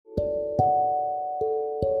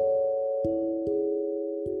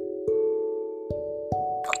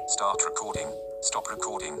Start recording. Stop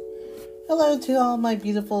recording. Hello to all my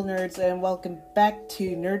beautiful nerds and welcome back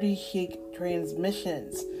to Nerdy Chic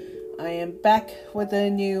Transmissions. I am back with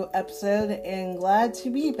a new episode and glad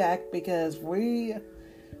to be back because we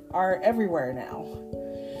are everywhere now.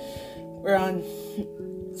 We're on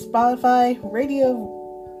Spotify,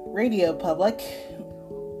 Radio Public,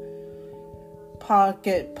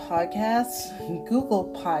 Pocket Podcasts,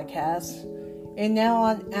 Google Podcasts, and now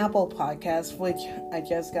on Apple Podcasts, which I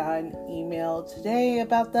just got an email today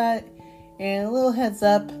about that. And a little heads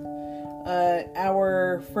up,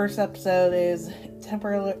 our first episode is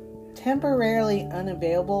temporarily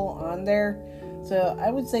unavailable on there, so I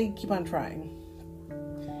would say keep on trying.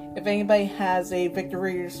 If anybody has a Victor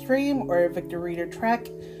Reader Stream or a Victor Reader Track,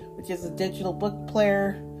 which is a digital book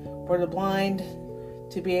player for the blind,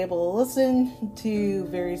 to be able to listen to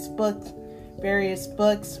various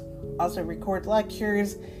books, also record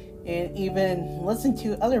lectures, and even listen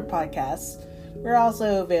to other podcasts, we're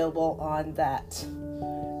also available on that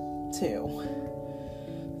too.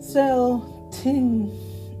 So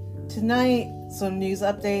tonight, some news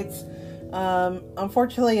updates.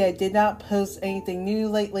 Unfortunately, I did not post anything new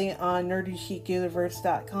lately on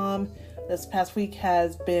nerdychicuniverse.com. This past week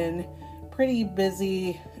has been pretty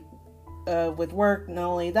busy with work. Not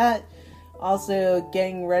only that, also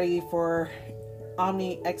getting ready for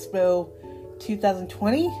Omni Expo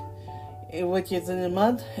 2020, which is in a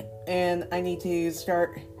month, and I need to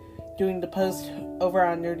start doing the post over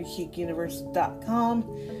on nerdychicuniverse.com.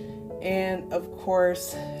 And of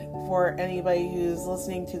course, for anybody who's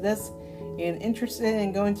listening to this and interested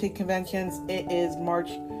in going to conventions, it is March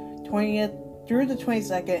 20th through the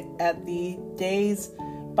 22nd at the Days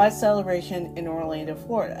by Celebration in Orlando,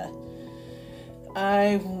 Florida.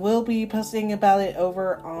 I will be posting about it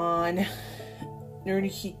over on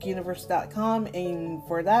nerdychicuniverse.com, and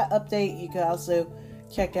for that update, you can also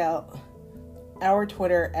check out our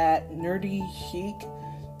Twitter at nerdychic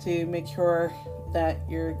to make sure that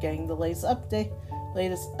you're getting the latest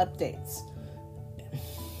updates.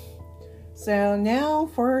 So now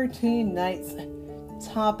for tonight's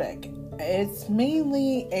topic. It's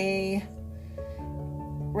mainly a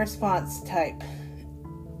response type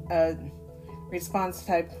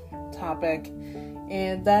topic,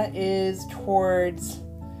 and that is towards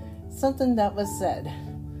something that was said.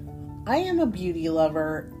 I am a beauty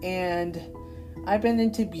lover, and I've been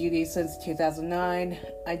into beauty since 2009.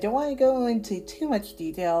 I don't want to go into too much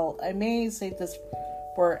detail. I may save this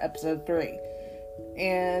for episode 3.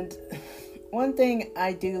 And one thing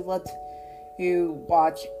I do love to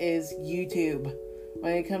watch is YouTube.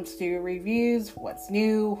 When it comes to reviews, what's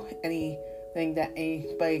new, anything that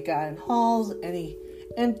anybody got in hauls, any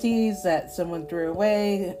empties that someone threw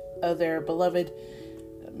away of their beloved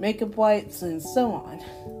makeup wipes, and so on.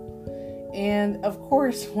 And of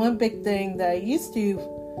course, one big thing that I used to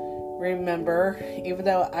remember, even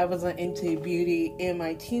though I wasn't into beauty in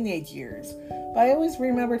my teenage years, but I always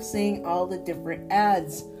remember seeing all the different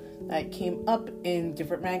ads that came up in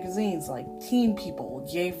different magazines like Teen People,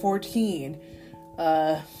 J14,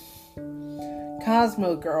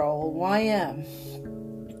 Cosmo Girl, YM,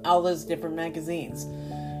 all those different magazines.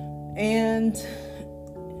 And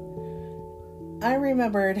I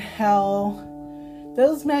remembered how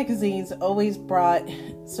those magazines always brought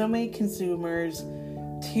so many consumers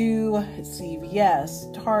to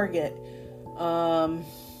CVS, Target,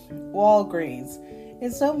 Walgreens,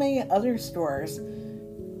 and so many other stores.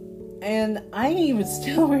 And I even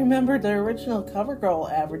still remember the original CoverGirl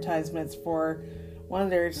advertisements for one of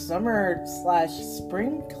their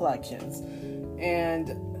summer/spring collections.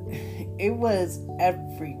 And it was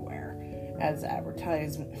everywhere as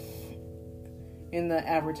advertisement in the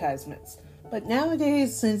advertisements. But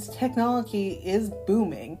nowadays, since technology is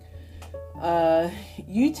booming,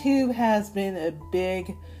 YouTube has been a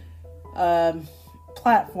big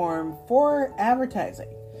platform for advertising.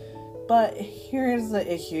 But here's the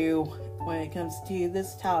issue when it comes to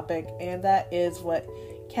this topic, and that is what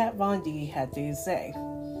Kat Von D had to say.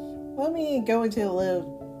 Let me go into a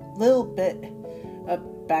little bit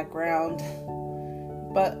of background.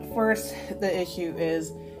 But first, the issue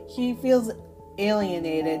is she feels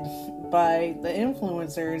alienated by the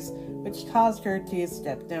influencers, which caused her to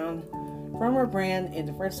step down from her brand in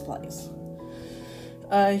the first place.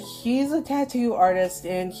 She's a tattoo artist,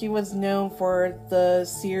 and she was known for the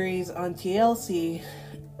series on TLC,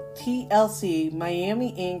 Miami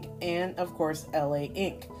Ink, and of course LA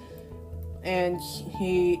Ink. And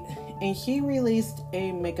she released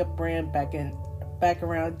a makeup brand back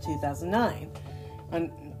around 2009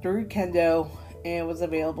 through Kendo, and was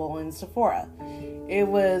available in Sephora. It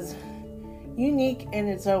was unique in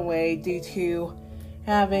its own way due to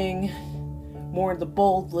having more of the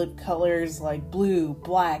bold lip colors like blue,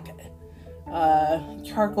 black,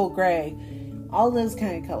 charcoal gray, all those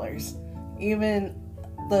kind of colors. Even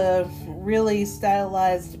the really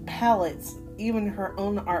stylized palettes, even her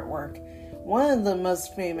own artwork. One of the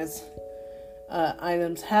most famous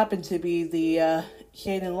items happened to be the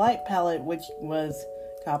Shade and Light palette, which was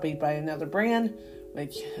copied by another brand,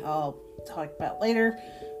 which I'll talk about later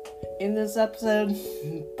in this episode.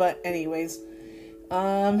 But anyways,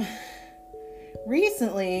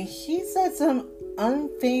 recently she said some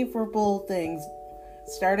unfavorable things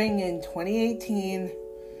starting in 2018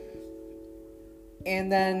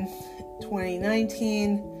 and then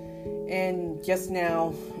 2019 and just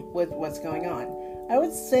now with what's going on. I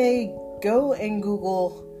would say go and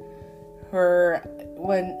Google her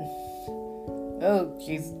when... Oh,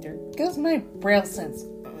 jeez, there goes my braille sense.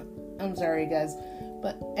 I'm sorry, guys.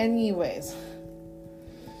 But anyways.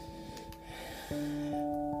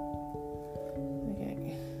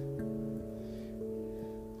 Okay.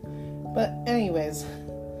 But anyways,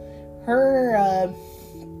 her,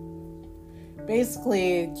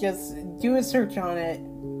 basically just do a search on it.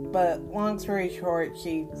 But long story short,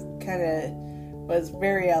 she kind of was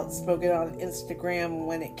very outspoken on Instagram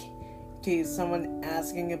when it came to someone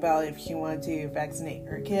asking about if she wanted to vaccinate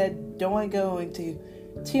her kid. Don't want to go into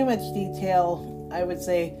too much detail. I would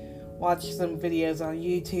say watch some videos on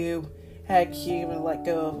YouTube. Heck, she even let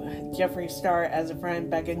go of Jeffree Star as a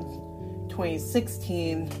friend back in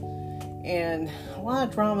 2016, and a lot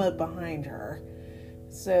of drama behind her.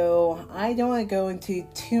 So I don't want to go into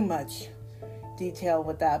too much detail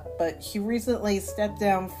with that, but she recently stepped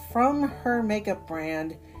down from her makeup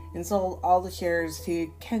brand and sold all the shares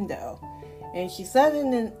to Kendo. And she said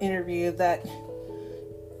in an interview that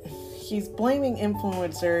she's blaming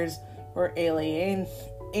influencers for alienating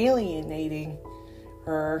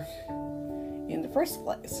her in the first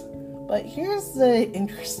place. But here's the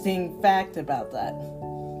interesting fact about that.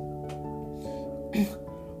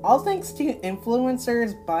 All thanks to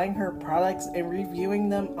influencers buying her products and reviewing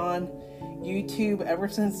them on YouTube ever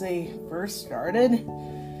since they first started.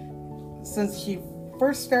 Since she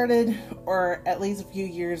first started, or at least a few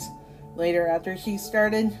years later after she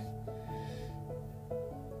started,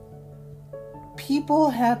 people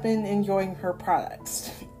have been enjoying her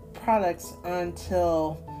products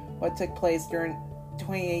until what took place during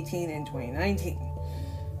 2018 and 2019.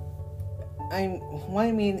 What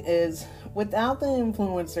I mean is, without the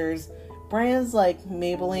influencers, brands like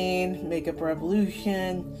Maybelline, Makeup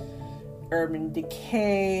Revolution, Urban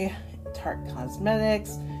Decay, Tarte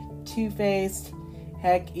Cosmetics, Too Faced,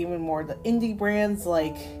 heck, even more the indie brands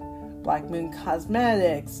like Black Moon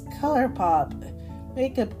Cosmetics, ColourPop,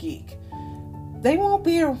 Makeup Geek, they won't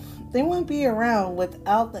be around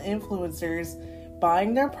without the influencers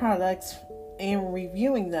buying their products and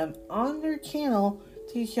reviewing them on their channel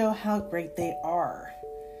to show how great they are.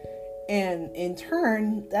 And in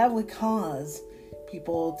turn, that would cause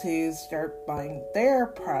people to start buying their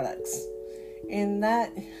products. And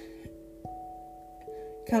that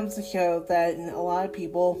comes to show that a lot of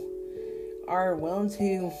people are willing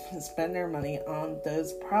to spend their money on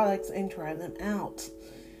those products and try them out.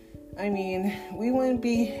 I mean, we wouldn't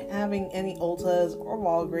be having any Ultas or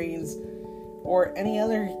Walgreens or any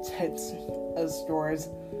other types of stores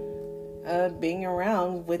being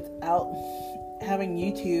around without having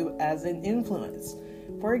YouTube as an influence.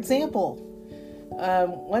 For example,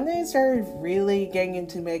 when I started really getting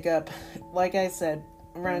into makeup, like I said,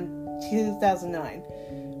 around 2009,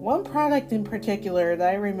 one product in particular that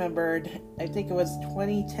I remembered, I think it was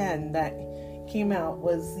 2010 that came out,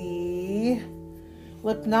 was the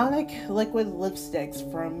Hypnotic liquid lipsticks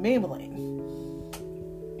from Maybelline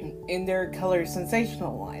in their Color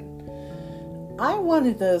Sensational line. I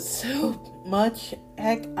wanted those so much.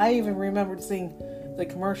 Heck, I even remembered seeing the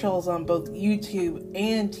commercials on both YouTube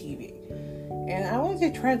and TV. And I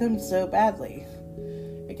wanted to try them so badly,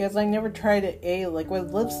 because I never tried a liquid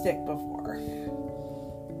lipstick before.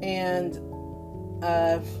 And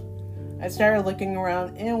I started looking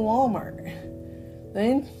around in Walmart.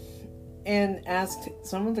 Then and asked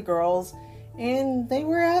some of the girls, and they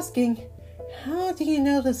were asking, how do you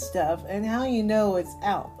know this stuff and how you know it's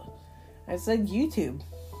out? I said, YouTube.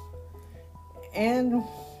 And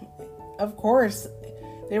of course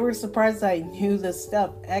they were surprised I knew this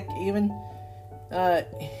stuff. Heck, even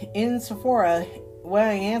in Sephora, when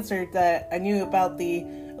I answered that I knew about the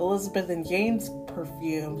Elizabeth and James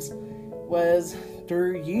perfumes was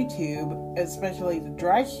through YouTube, especially the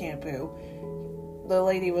dry shampoo. The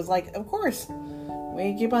lady was like, of course,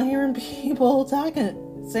 we keep on hearing people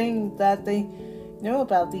saying that they know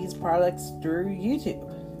about these products through YouTube.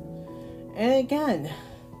 And again,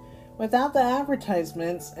 without the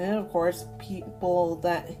advertisements, and of course, people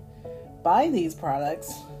that buy these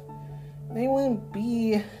products, they wouldn't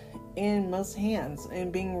be in most hands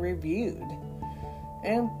and being reviewed.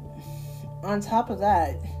 And on top of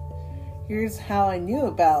that, here's how I knew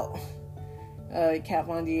about Kat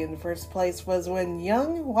Von D in the first place was when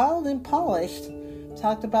Young, Wild, and Polished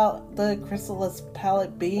talked about the Chrysalis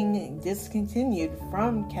palette being discontinued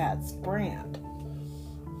from Kat's brand.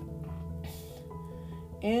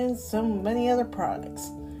 And so many other products.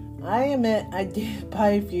 I admit I did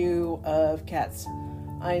buy a few of Kat's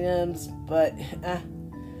items, but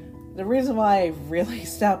the reason why I really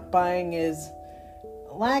stopped buying is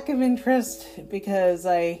lack of interest, because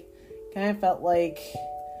I kind of felt like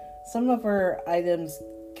some of her items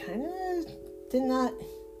kind of did not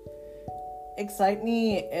excite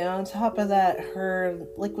me, and on top of that, her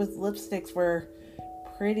liquid lipsticks were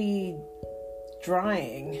pretty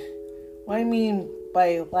drying. What I mean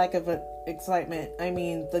by lack of excitement, I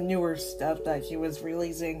mean the newer stuff that she was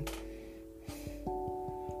releasing.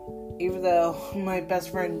 Even though my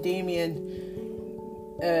best friend Damien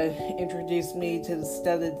introduced me to the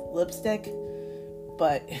studded lipstick,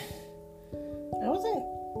 but I wasn't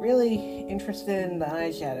really interested in the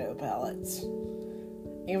eyeshadow palettes.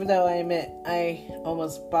 Even though I admit I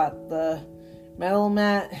almost bought the metal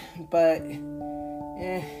matte, but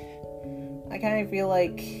I kind of feel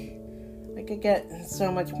like I could get so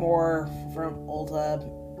much more from Ulta,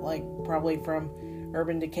 like probably from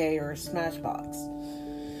Urban Decay or Smashbox.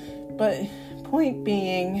 But point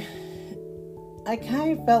being, I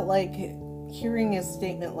kind of felt like hearing a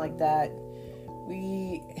statement like that,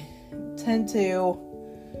 we tend to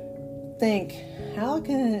think, how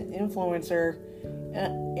can an influencer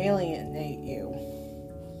alienate you?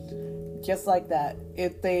 Just like that.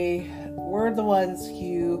 If they were the ones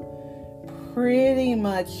who pretty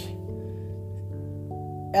much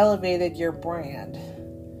elevated your brand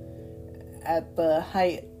at the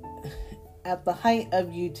height of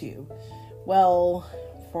YouTube. Well,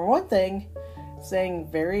 for one thing, saying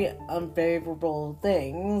very unfavorable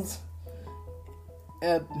things,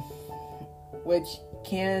 which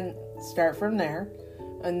can start from there.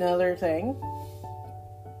 Another thing,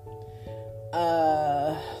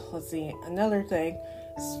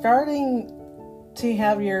 starting to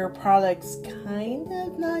have your products kind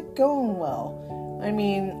of not going well. I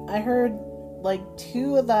mean, I heard like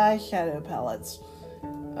 2 of the eyeshadow palettes.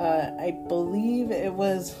 I believe it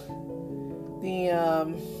was the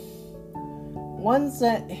ones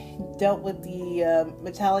that dealt with the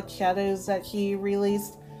metallic shadows that she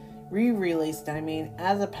re-released,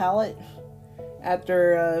 as a palette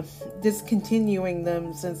after discontinuing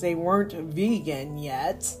them since they weren't vegan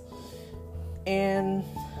yet. And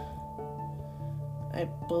I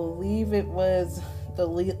believe it was the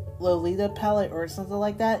Lolita palette or something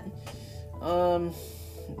like that.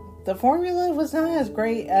 The formula was not as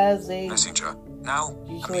great as they Messenger. Now,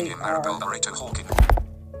 usually are.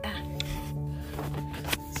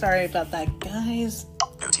 Sorry about that, guys.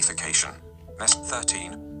 Notification. Mess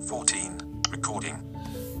 13, 14, recording.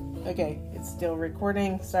 Okay, it's still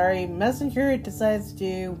recording. Sorry, Messenger decides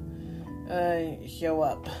to show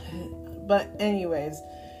up. But anyways,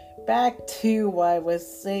 back to what I was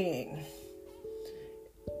saying.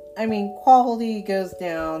 I mean, quality goes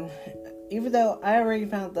down. Even though I already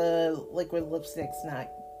found the liquid lipsticks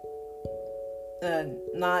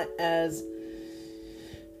not as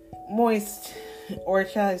moist, or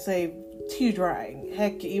shall I say, too drying.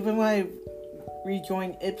 Heck, even when I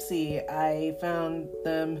rejoined Ipsy, I found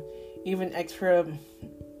them even extra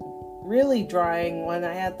really drying when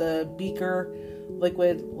I had the Beaker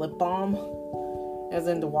liquid lip balm, as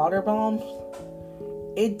in the water balm.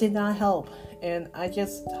 It did not help, and I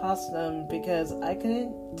just tossed them because I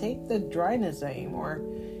couldn't take the dryness anymore.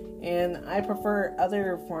 And I prefer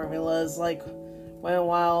other formulas like Wet n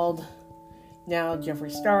Wild, now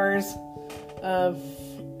Jeffree Stars,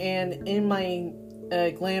 and in my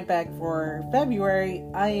glam bag for February,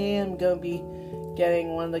 I am going to be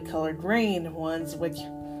getting one of the colored rain ones, which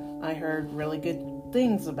I heard really good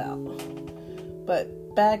things about.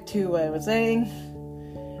 But back to what I was saying,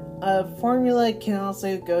 formula can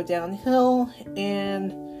also go downhill,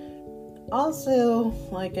 and also,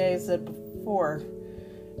 like I said before,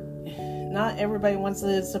 not everybody wants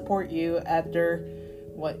to support you after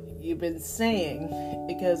what you've been saying,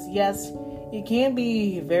 because yes, you can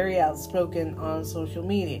be very outspoken on social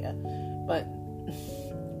media, but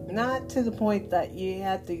not to the point that you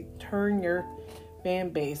have to turn your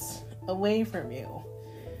fan base away from you.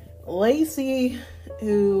 Lacey,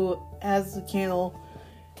 who has the channel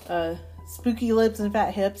Spooky Lips and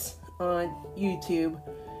Fat Hips on YouTube,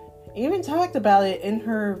 even talked about it in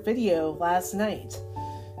her video last night,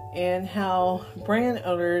 and how brand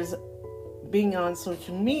owners being on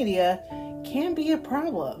social media can be a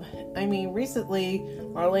problem. I mean, recently,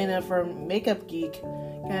 Marlena from Makeup Geek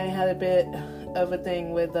kind of had a bit of a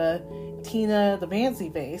thing with Tina the Fancy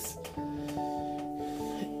Face,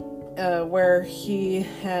 where he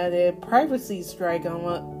had a privacy strike on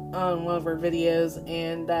one of her videos,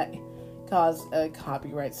 and that caused a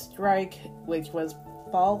copyright strike, which was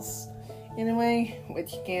false in a way,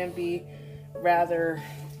 which can be rather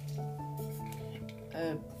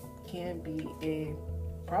can be a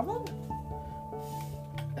problem.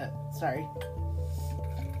 Sorry.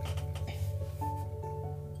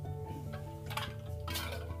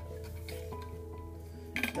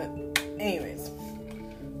 But anyways,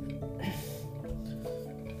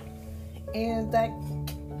 and that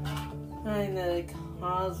kind of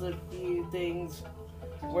caused a few things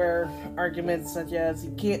where arguments such as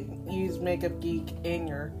you can't use Makeup Geek in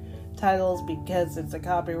your titles because it's a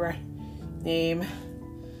copyright name.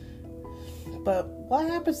 But what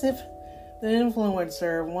happens if the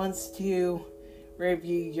influencer wants to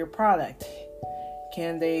review your product?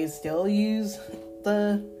 Can they still use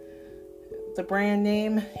the brand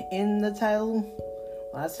name in the title?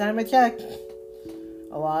 Last time I checked,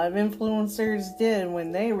 a lot of influencers did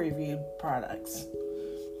when they reviewed products.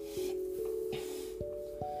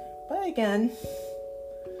 But again,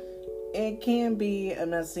 it can be a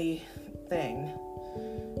messy thing.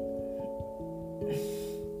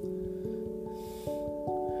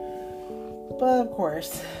 But of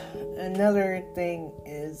course, another thing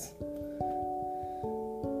is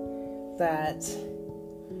that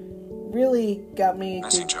really got me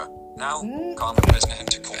Messenger. Now, calm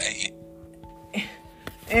president to call AE.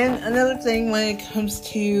 And another thing when it comes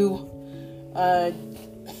to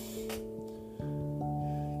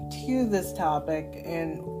this topic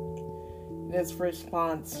and its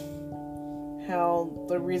response, how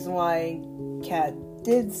the reason why Kat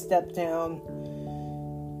did step down,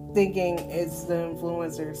 thinking it's the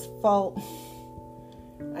influencer's fault,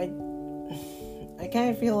 I kind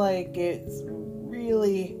of feel like it's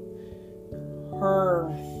really her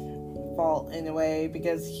fault in a way,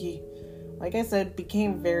 because she, like I said,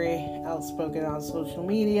 became very outspoken on social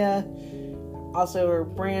media. Also, her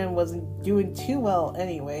brand wasn't doing too well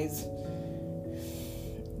anyways.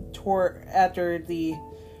 After the,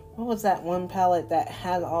 what was that one palette that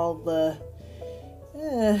had all the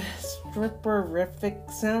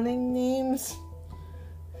stripperific sounding names?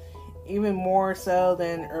 Even more so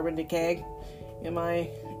than Urban Decay, in my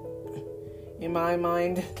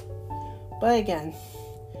mind. But again,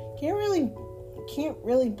 can't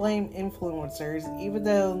really blame influencers, even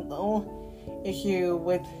though the whole issue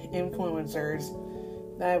with influencers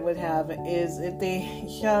that I would have is if they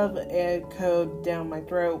shove a code down my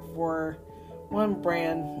throat for one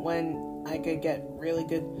brand when I could get really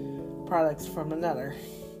good products from another.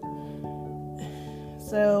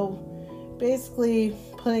 So basically,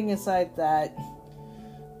 putting aside that,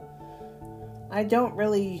 I don't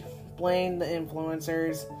really blame the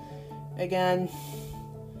influencers. Again,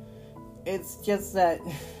 it's just that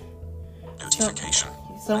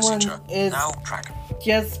someone is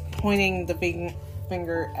just pointing the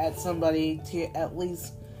finger at somebody to at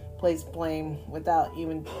least place blame without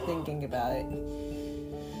even thinking about it.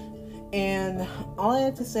 And all I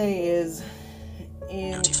have to say is,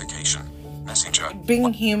 in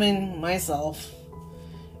being human myself,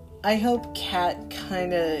 I hope Kat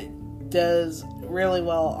kind of does really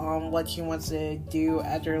well on what she wants to do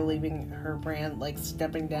after leaving her brand, like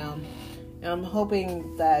stepping down. And I'm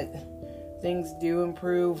hoping that things do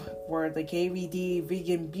improve for the KVD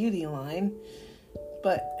vegan beauty line.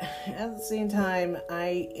 But at the same time,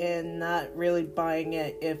 I am not really buying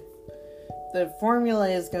it if the formula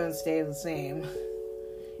is going to stay the same.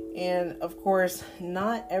 And of course,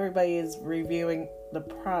 not everybody is reviewing the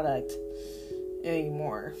product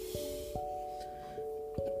anymore.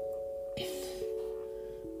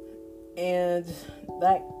 And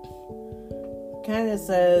that kind of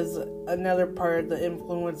says another part of the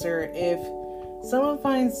influencer. If someone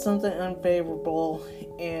finds something unfavorable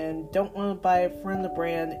and don't want to buy it from the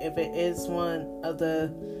brand, if it is one of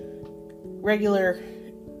the regular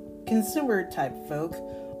consumer type folk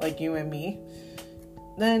like you and me,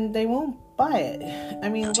 then they won't buy it. I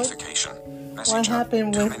mean, what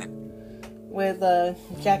happened with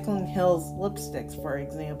Jaclyn Hill's lipsticks, for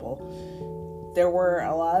example? There were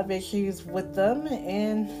a lot of issues with them,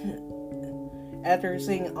 and after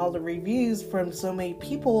seeing all the reviews from so many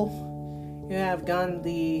people who have gotten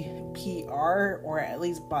the PR or at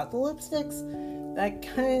least bought the lipsticks, that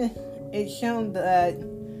kind of, it shown that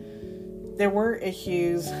there were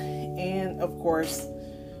issues and of course,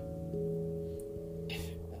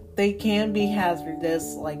 they can be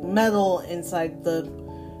hazardous, like metal inside the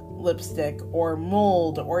lipstick, or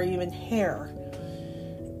mold, or even hair.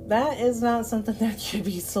 That is not something that should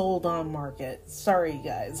be sold on market. Sorry,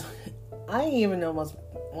 guys. I even almost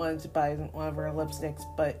wanted to buy one of her lipsticks,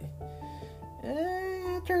 but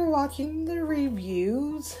after watching the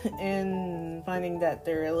reviews and finding that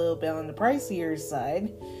they're a little bit on the pricier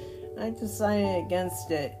side, I decided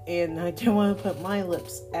against it, and I didn't want to put my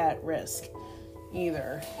lips at risk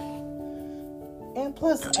either. And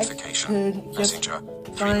plus, I could just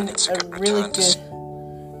find a really good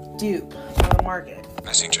dupe on the market.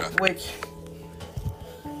 Messenger. Which,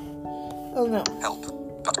 oh no.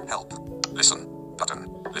 Help. Button. Help. Listen. Button.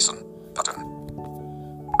 Listen. Button.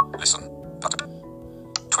 Listen. Button.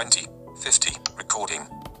 2050. Recording.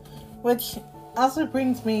 Which also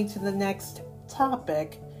brings me to the next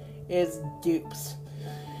topic, is dupes.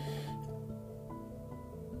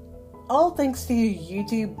 All thanks to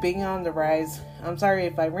YouTube being on the rise. I'm sorry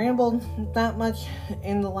if I rambled that much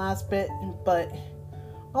in the last bit, but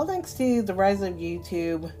all thanks to the rise of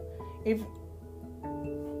YouTube,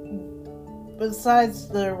 besides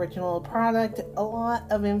the original product, a lot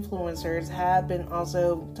of influencers have been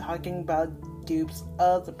also talking about dupes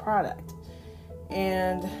of the product.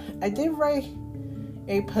 And I did write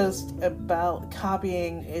a post about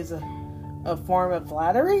copying is a form of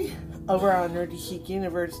flattery over on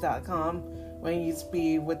nerdychicuniverse.com, when it used to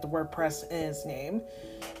be with the WordPress in its name,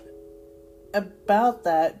 about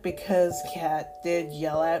that, because Kat did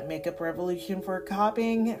yell at Makeup Revolution for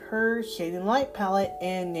copying her Shade and Light palette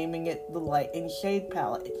and naming it the Light and Shade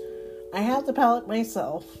palette. I have the palette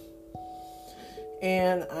myself,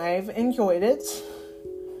 and I've enjoyed it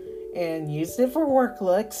and used it for work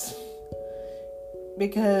looks,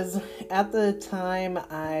 because at the time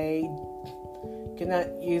I could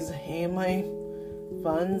not use any of my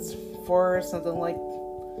funds for something like,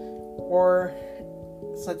 or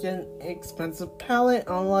such an expensive palette,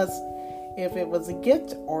 unless if it was a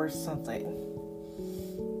gift or something.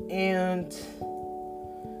 And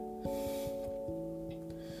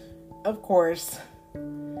of course,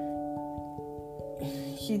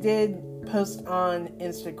 she did post on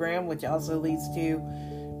Instagram, which also leads to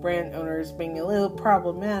brand owners being a little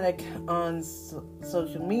problematic on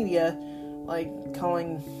social media, like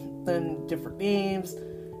calling them different names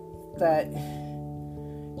that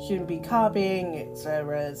shouldn't be copying,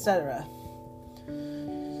 etc., etc.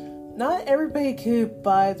 Not everybody could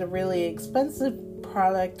buy the really expensive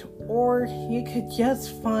product, or you could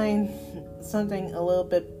just find something a little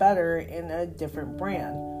bit better in a different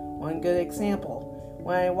brand. One good example,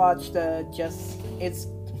 when I watched It's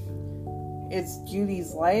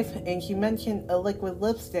Judy's Life, and she mentioned a liquid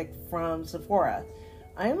lipstick from Sephora.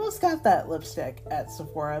 I almost got that lipstick at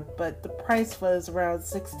Sephora, but the price was around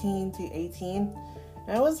 $16 to $18.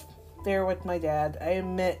 I was there with my dad. I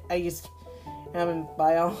admit I used to have him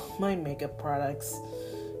buy all my makeup products,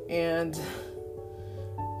 and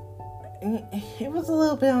it was a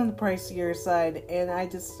little bit on the pricier side, and I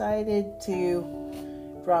decided to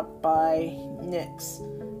drop by NYX.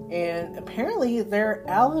 And apparently their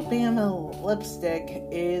Alabama lipstick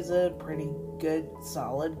is a pretty good,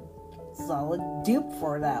 solid dupe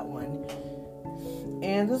for that one.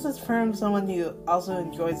 And this is from someone who also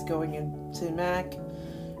enjoys going into MAC,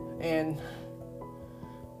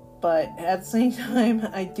 but at the same time,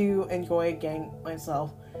 I do enjoy getting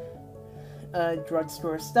myself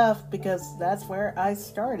drugstore stuff, because that's where I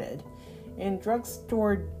started. And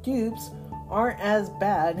drugstore dupes aren't as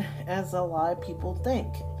bad as a lot of people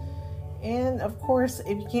think. And of course,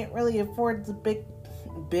 if you can't really afford the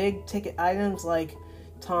big ticket items like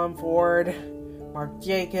Tom Ford, Marc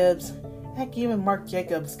Jacobs, heck, even Marc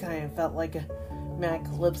Jacobs kind of felt like a MAC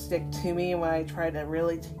lipstick to me when I tried a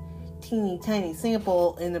really teeny tiny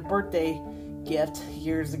sample in a birthday gift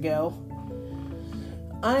years ago.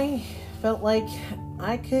 I felt like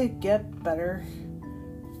I could get better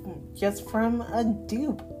just from a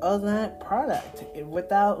dupe of that product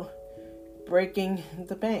without breaking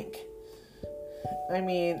the bank. I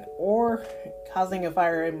mean, or causing a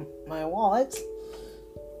fire in my wallet,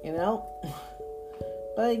 you know.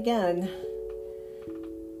 But again,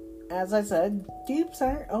 as I said, dupes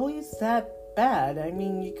aren't always that bad. I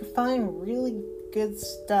mean, you can find really good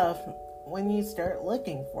stuff when you start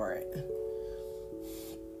looking for it.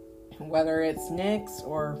 Whether it's NYX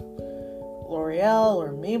or L'Oreal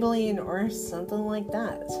or Maybelline or something like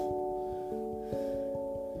that.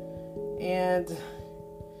 And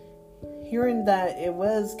hearing that it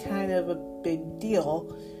was kind of a big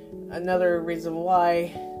deal, another reason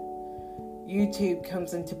why YouTube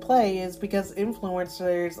comes into play is because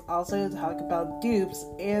influencers also talk about dupes,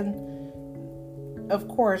 and of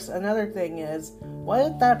course another thing is, what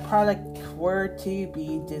if that product were to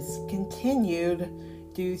be discontinued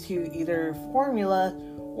due to either formula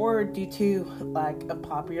or due to lack of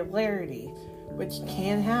popularity, which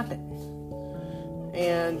can happen.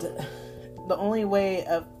 And the only way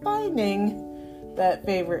of finding that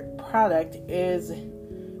favorite product is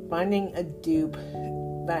finding a dupe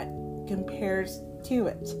that compares to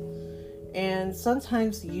it. And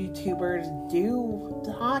sometimes YouTubers do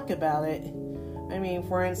talk about it. I mean,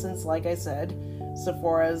 for instance, like I said,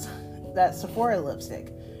 Sephora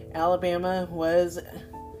lipstick. Alabama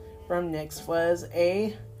from NYX was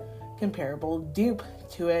a comparable dupe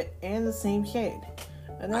to it and the same shade.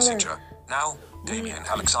 Messenger. Now, Damien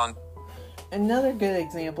Alexander. Another good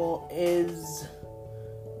example is,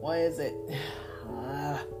 what is it?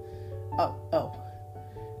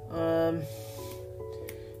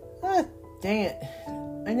 Dang it.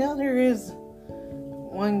 I know there is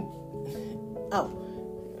one.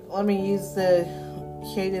 Let me use the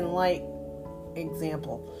shade and light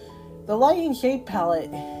example. The light and shade palette,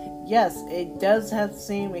 yes, it does have the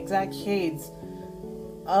same exact shades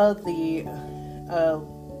of the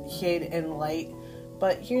shade and light,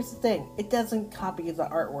 but here's the thing, it doesn't copy the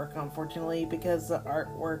artwork, unfortunately, because the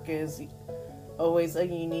artwork is always a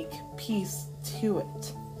unique piece to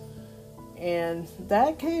it. And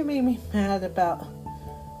that kind of made me mad about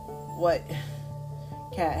what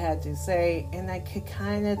Kat had to say, and I could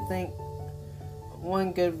kind of think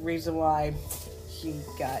one good reason why she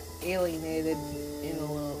got alienated in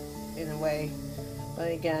a way.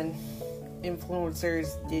 But again,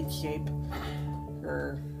 influencers did shape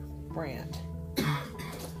her brand.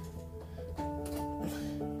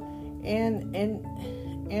 And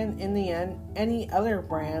in the end, any other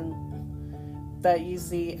brand that you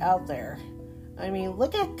see out there. I mean,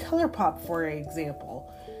 look at ColourPop, for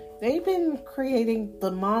example. They've been creating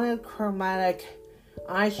the monochromatic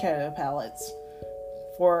eyeshadow palettes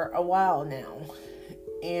for a while now.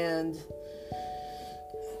 And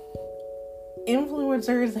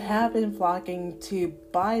influencers have been flocking to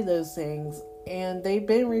buy those things, and they've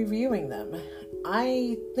been reviewing them.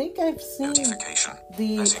 I think I've seen Notification.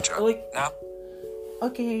 the Messenger. Now.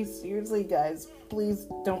 Okay, seriously, guys, please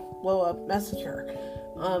don't blow up Messenger.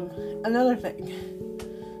 Another thing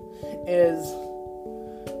is,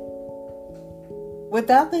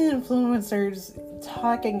 without the influencers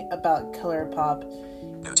talking about ColourPop,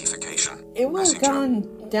 Notification. it would have Messenger.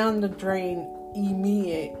 gone down the drain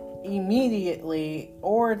immediately,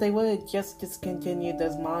 or they would have just discontinued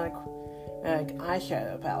those monochromatic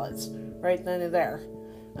eyeshadow palettes right then and there.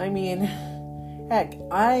 I mean, heck,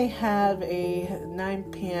 I have a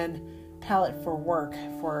 9-pan palette for work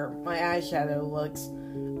for my eyeshadow looks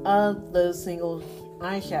of those single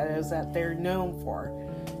eyeshadows that they're known for,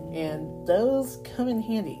 and those come in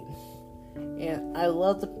handy. And I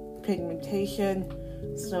love the pigmentation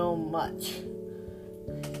so much.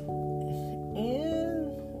 And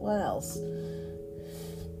what else?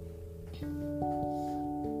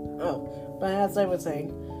 Oh, but as I was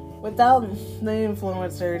saying, without the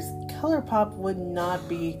influencers, ColourPop would not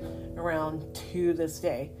be around to this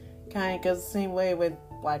day. Kind of goes the same way with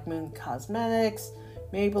Black Moon Cosmetics,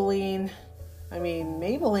 Maybelline. I mean,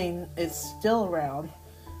 Maybelline is still around.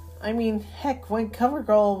 I mean, heck, when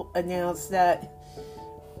CoverGirl announced that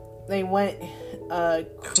they went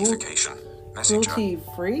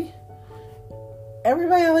cruelty-free,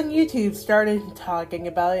 everybody on YouTube started talking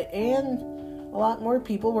about it, and a lot more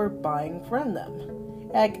people were buying from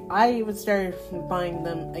them. Heck, I even started buying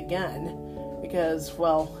them again because,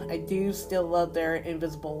 well, I do still love their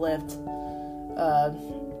Invisible Lift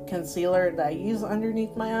concealer that I use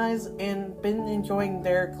underneath my eyes, and been enjoying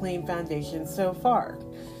their clean foundation so far.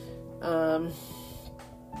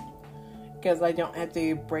 Because I don't have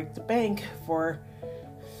to break the bank for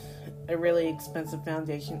a really expensive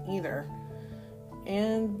foundation either.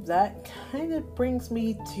 And that kind of brings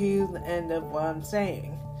me to the end of what I'm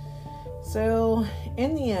saying. So,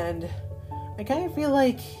 in the end, I kind of feel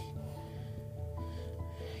like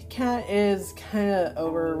Kat is kind of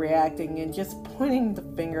overreacting and just pointing the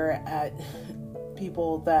finger at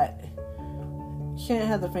people that shouldn't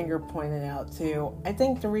have the finger pointed out to. I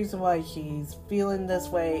think the reason why she's feeling this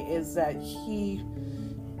way is that she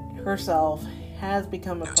herself has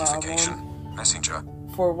become a problem Messenger.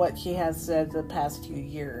 for what she has said the past 2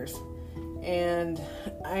 years. And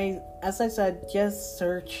as I said, just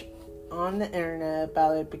search on the internet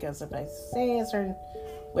about it, because if I say a certain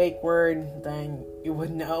wake word, then you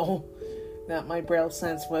would know that my braille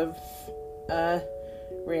sense would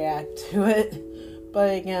react to it.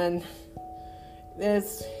 But again,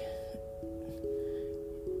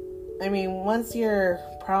 once you're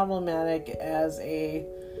problematic as a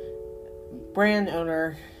brand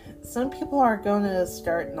owner, some people are going to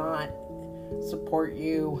start not support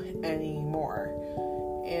you anymore.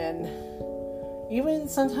 And even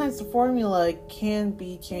sometimes the formula can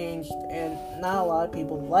be changed, and not a lot of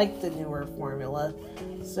people like the newer formula,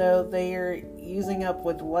 so they are using up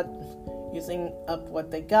what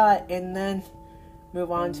they got and then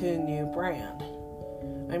move on to a new brand.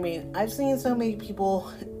 I've seen so many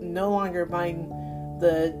people no longer buying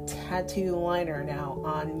the tattoo liner now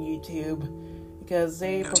on YouTube because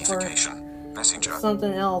they prefer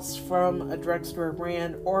something else from a drugstore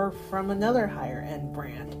brand or from another higher end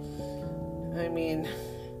brand.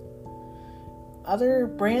 Other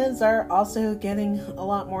brands are also getting a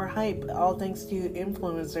lot more hype, all thanks to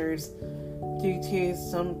influencers, due to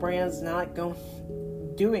some brands not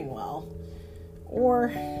doing well,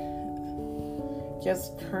 or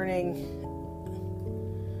just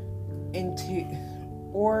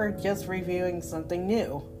just reviewing something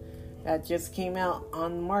new that just came out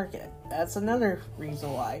on the market. That's another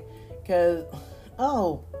reason why, because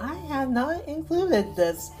I have not included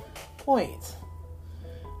this point.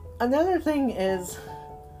 Another thing is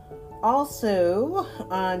also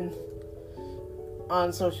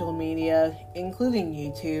on social media, including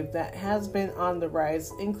YouTube, that has been on the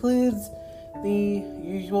rise, includes the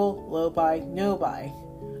usual low buy, no buy.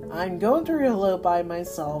 I'm going through a low buy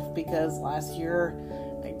myself because last year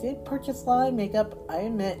I did purchase a lot of makeup, I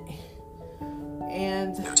admit,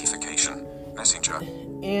 and notification messenger,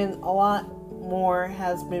 and a lot more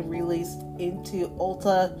has been released into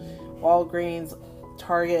Ulta, Walgreens,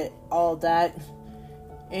 Target, all that.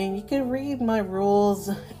 And you can read my rules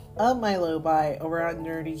of my low buy over on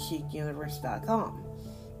nerdychicuniverse.com.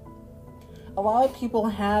 A lot of people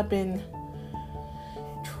have been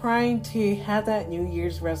trying to have that New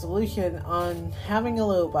Year's resolution on having a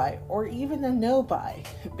low buy or even a no buy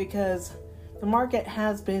because the market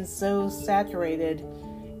has been so saturated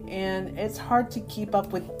and it's hard to keep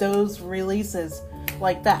up with those releases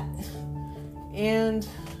like that. And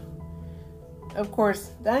of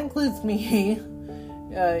course, that includes me,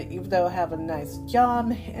 even though I have a nice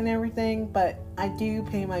job and everything, but I do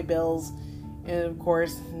pay my bills, and of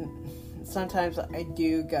course, sometimes I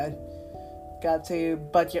do got to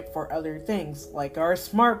budget for other things, like our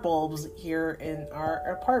smart bulbs here in our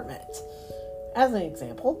apartment, as an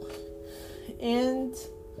example. And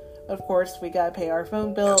of course, we gotta pay our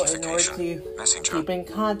phone bill in order to keep in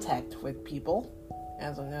contact with people,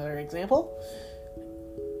 as another example.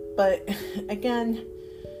 But again,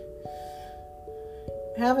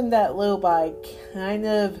 having that low buy kind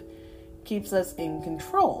of keeps us in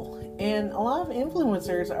control. And a lot of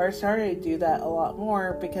influencers are starting to do that a lot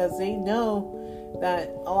more because they know that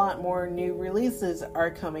a lot more new releases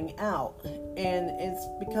are coming out. And it's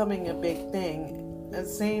becoming a big thing.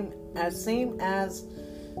 Same as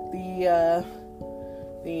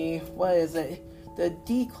the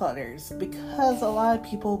declutters, because a lot of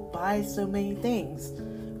people buy so many things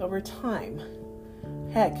over time.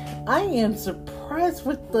 Heck, I am surprised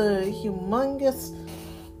with the humongous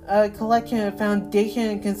collection of foundation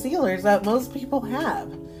and concealers that most people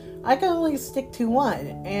have. I can only stick to one,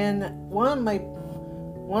 and one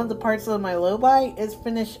of the parts of my low buy is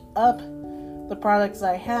finish up the products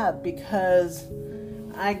I have because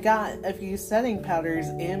I got a few setting powders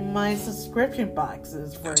in my subscription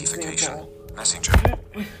boxes, for example. Messenger.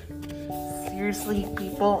 Seriously,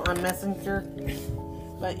 people on Messenger.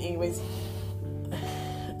 But anyways,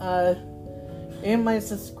 in my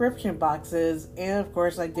subscription boxes, and of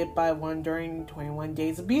course I did buy one during 21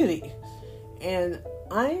 Days of Beauty. And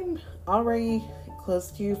I'm already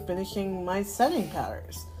close to finishing my setting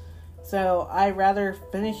powders. So I'd rather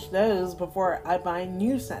finish those before I buy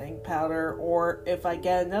new setting powder, or if I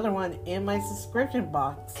get another one in my subscription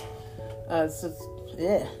box.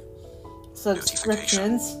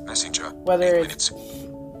 Subscriptions, messenger, whether it's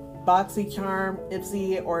BoxyCharm,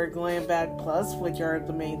 Ipsy, or Glam Bag Plus, which are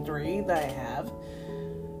the main three that I have,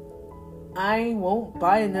 I won't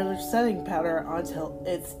buy another setting powder until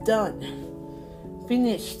it's done.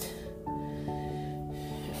 Finished.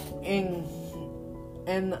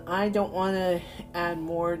 And I don't want to add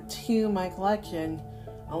more to my collection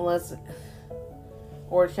unless,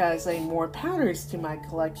 or should I say more powders to my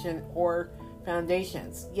collection or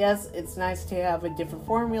foundations. Yes, it's nice to have a different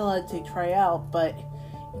formula to try out, but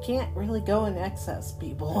you can't really go in excess,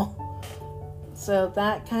 people. So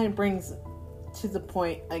that kind of brings to the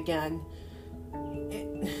point again.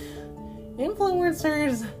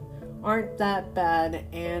 Influencers aren't that bad,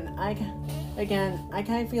 and I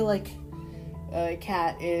kind of feel like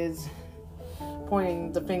Kat is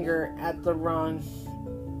pointing the finger at the wrong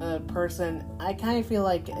person. I kind of feel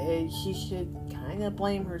like she should kind of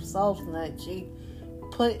blame herself and that she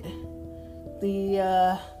put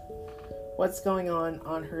the what's going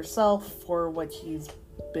on herself for what she's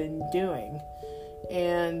been doing.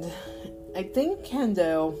 And I think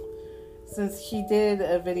Kendo, since she did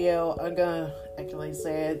a video, I'm gonna actually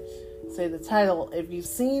say the title. If you've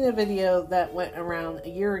seen a video that went around a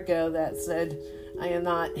year ago that said, I am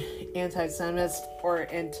not anti-Semist or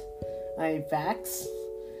anti-vax,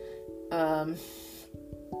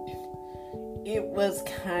 it was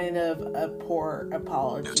kind of a poor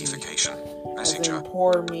apology. Notification. As Messenger. in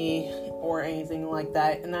poor me or anything like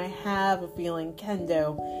that. And I have a feeling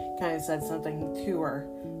Kendo kind of said something to her.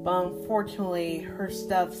 But unfortunately, her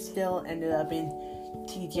stuff still ended up in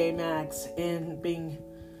TJ Maxx and being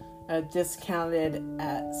discounted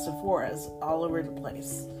at Sephora's all over the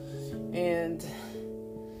place. And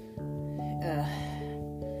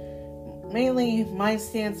mainly my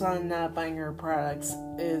stance on not buying her products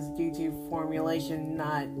is due to formulation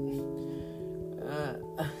not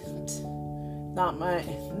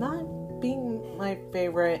being my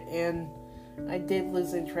favorite, and I did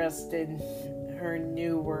lose interest in her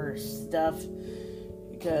newer stuff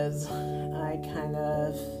because I kind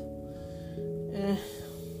of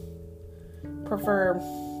prefer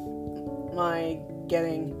my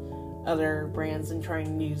getting other brands and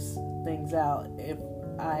trying new things out. If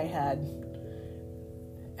I had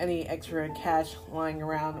any extra cash lying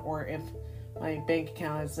around, or if my bank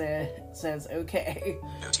account says okay,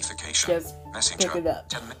 Notification. just Messenger. pick it up.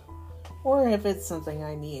 10 minutes. Or if it's something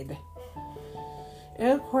I need. And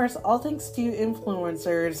of course, all thanks to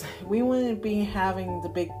influencers, we wouldn't be having the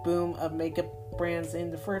big boom of makeup brands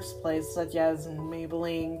in the first place, such as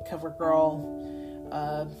Maybelline, CoverGirl,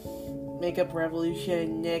 Makeup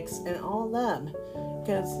Revolution, NYX, and all of them.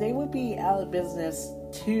 Because they would be out of business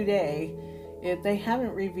today if they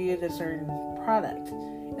haven't reviewed a certain product.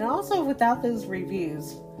 And also, without those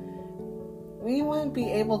reviews, we wouldn't be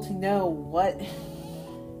able to know what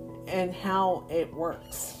and how it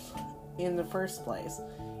works in the first place.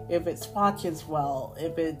 If it swatches well,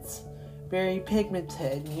 if it's very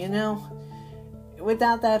pigmented, you know?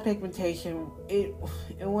 Without that pigmentation, it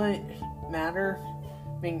wouldn't matter.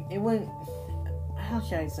 I mean, it wouldn't... How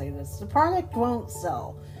should I say this? The product won't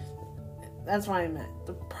sell. That's what I meant.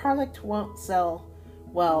 The product won't sell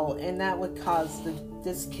well, and that would cause the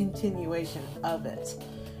discontinuation of it.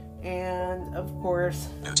 And, of course,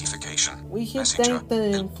 Notification. we should Messenger. thank the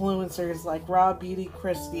influencers like Raw Beauty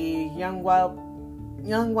Christie, Young Wild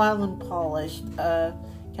and Polished,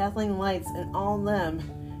 Kathleen Lights, and all of them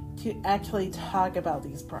to actually talk about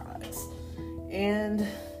these products. And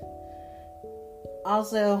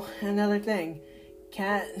also, another thing,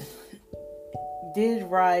 Kat did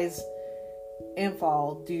rise and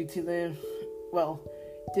fall due to the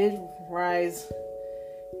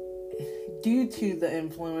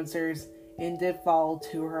influencers and did fall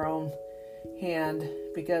to her own hand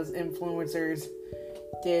because influencers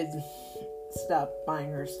did stop buying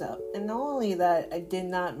her stuff. And not only that, I did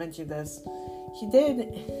not mention this, she did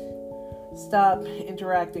stop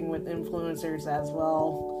interacting with influencers as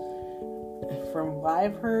well, from what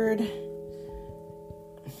I've heard.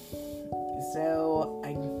 So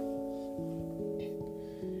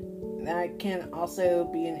that can also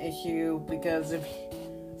be an issue, because if you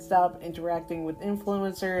stop interacting with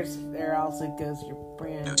influencers, there also goes your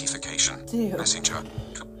brand Notification. too. Messenger.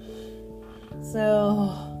 So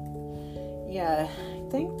yeah, I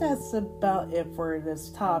think that's about it for this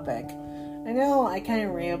topic. I know I kind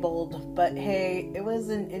of rambled, but hey, it was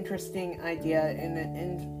an interesting idea and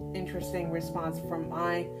an interesting response from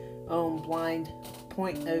my own blind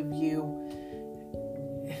point of view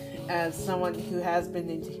as someone who has been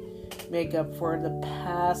into makeup for the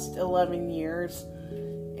past 11 years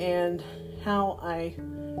and how I've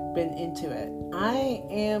been into it. I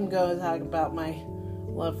am going to talk about my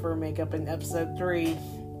love for makeup in episode 3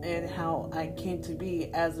 and how I came to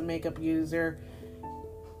be as a makeup user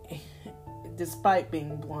despite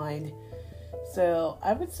being blind. So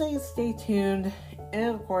I would say stay tuned, and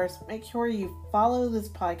of course make sure you follow this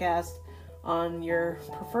podcast on your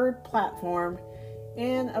preferred platform,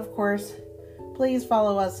 and of course please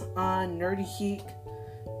follow us on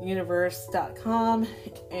nerdygeekuniverse.com,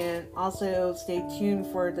 and also stay tuned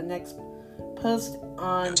for the next post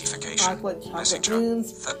on Chocolate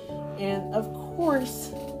Moons, and of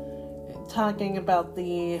course talking about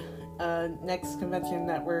the next convention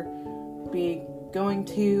that we're be going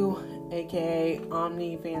to, aka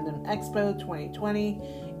Omni Fandom Expo 2020.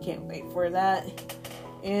 Can't wait for that.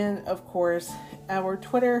 And of course, our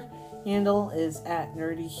Twitter handle is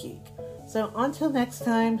 @NerdyGeek. So until next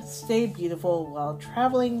time, stay beautiful while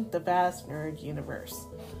traveling the vast nerd universe.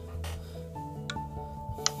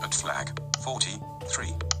 At flag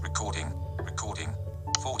 43. Recording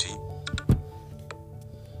 40.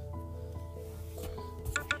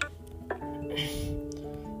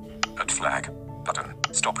 At flag button.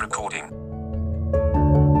 Stop recording.